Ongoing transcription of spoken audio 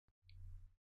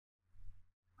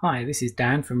Hi, this is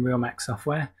Dan from Real Mac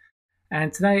Software,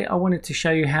 and today I wanted to show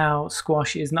you how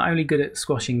Squash is not only good at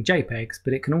squashing JPEGs,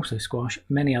 but it can also squash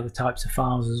many other types of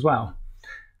files as well.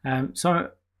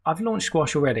 So I've launched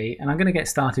Squash already, and I'm going to get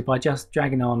started by just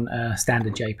dragging on a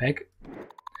standard JPEG,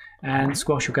 and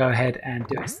Squash will go ahead and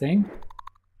do its thing.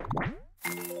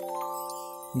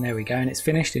 And there we go, and it's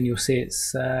finished, and you'll see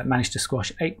it's managed to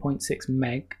squash 8.6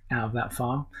 meg out of that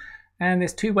file. And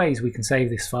there's two ways we can save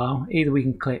this file. Either we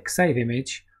can click Save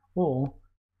Image, or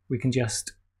we can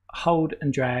just hold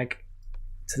and drag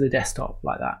to the desktop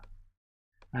like that.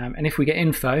 And if we get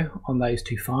info on those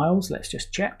two files, let's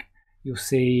just check. You'll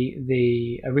see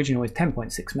the original is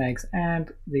 10.6 megs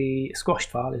and the squashed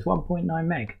file is 1.9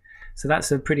 meg. So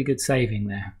that's a pretty good saving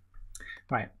there.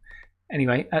 Right.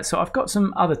 Anyway, so I've got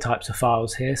some other types of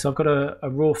files here. So I've got a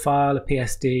RAW file, a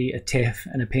PSD, a TIFF,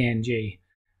 and a PNG.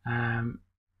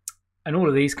 And all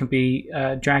of these can be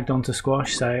dragged onto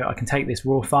Squash. So I can take this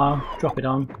RAW file, drop it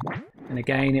on, and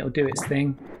again it'll do its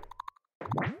thing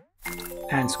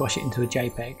and squash it into a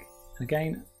JPEG. And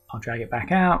again, I'll drag it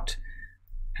back out,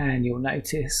 and you'll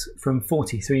notice from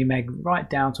 43 meg right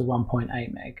down to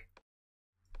 1.8 meg.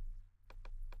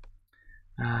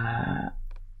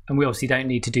 And we obviously don't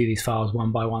need to do these files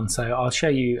one by one, so I'll show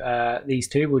you these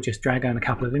two. We'll just drag on a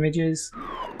couple of images,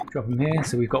 drop them here.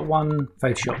 So we've got one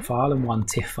Photoshop file and one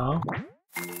TIFF file.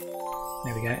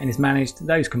 There we go, and it's managed,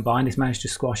 those combined, it's managed to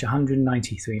squash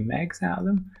 193 megs out of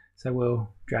them. So we'll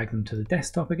drag them to the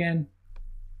desktop again,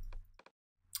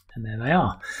 and there they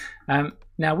are.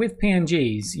 Now with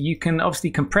PNGs, you can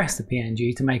obviously compress the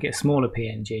PNG to make it a smaller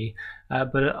PNG,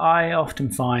 but I often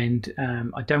find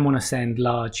I don't want to send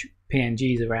large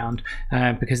PNGs around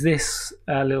because this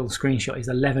little screenshot is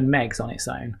 11 megs on its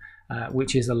own,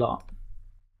 which is a lot,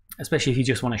 especially if you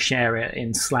just want to share it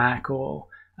in Slack or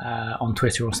on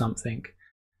Twitter or something.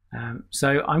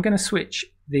 So I'm going to switch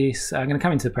this, I'm going to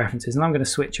come into the preferences, and I'm going to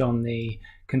switch on the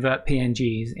convert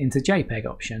PNGs into JPEG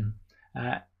option.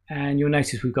 And you'll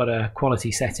notice we've got a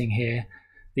quality setting here.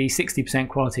 The 60%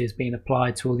 quality has been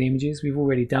applied to all the images we've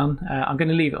already done. I'm going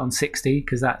to leave it on 60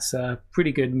 because that's a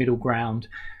pretty good middle ground,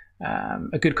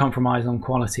 a good compromise on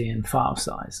quality and file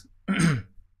size.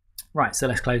 Right, so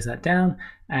let's close that down,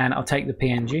 and I'll take the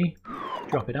PNG,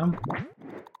 drop it on.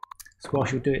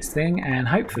 Squash will do its thing, and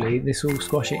hopefully this will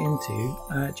squash it into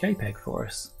JPEG for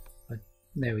us.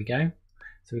 There we go.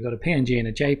 So we've got a PNG and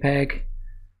a JPEG.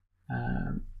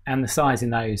 And the size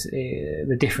in those,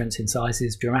 the difference in size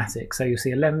is dramatic. So you'll see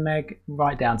 11 meg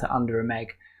right down to under a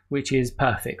meg, which is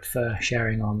perfect for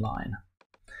sharing online.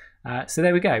 So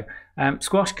there we go.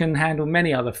 Squash can handle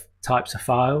many other types of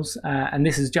files, and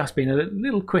this has just been a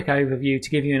little quick overview to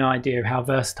give you an idea of how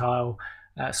versatile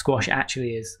Squash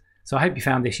actually is. So I hope you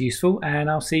found this useful, and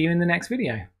I'll see you in the next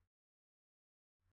video.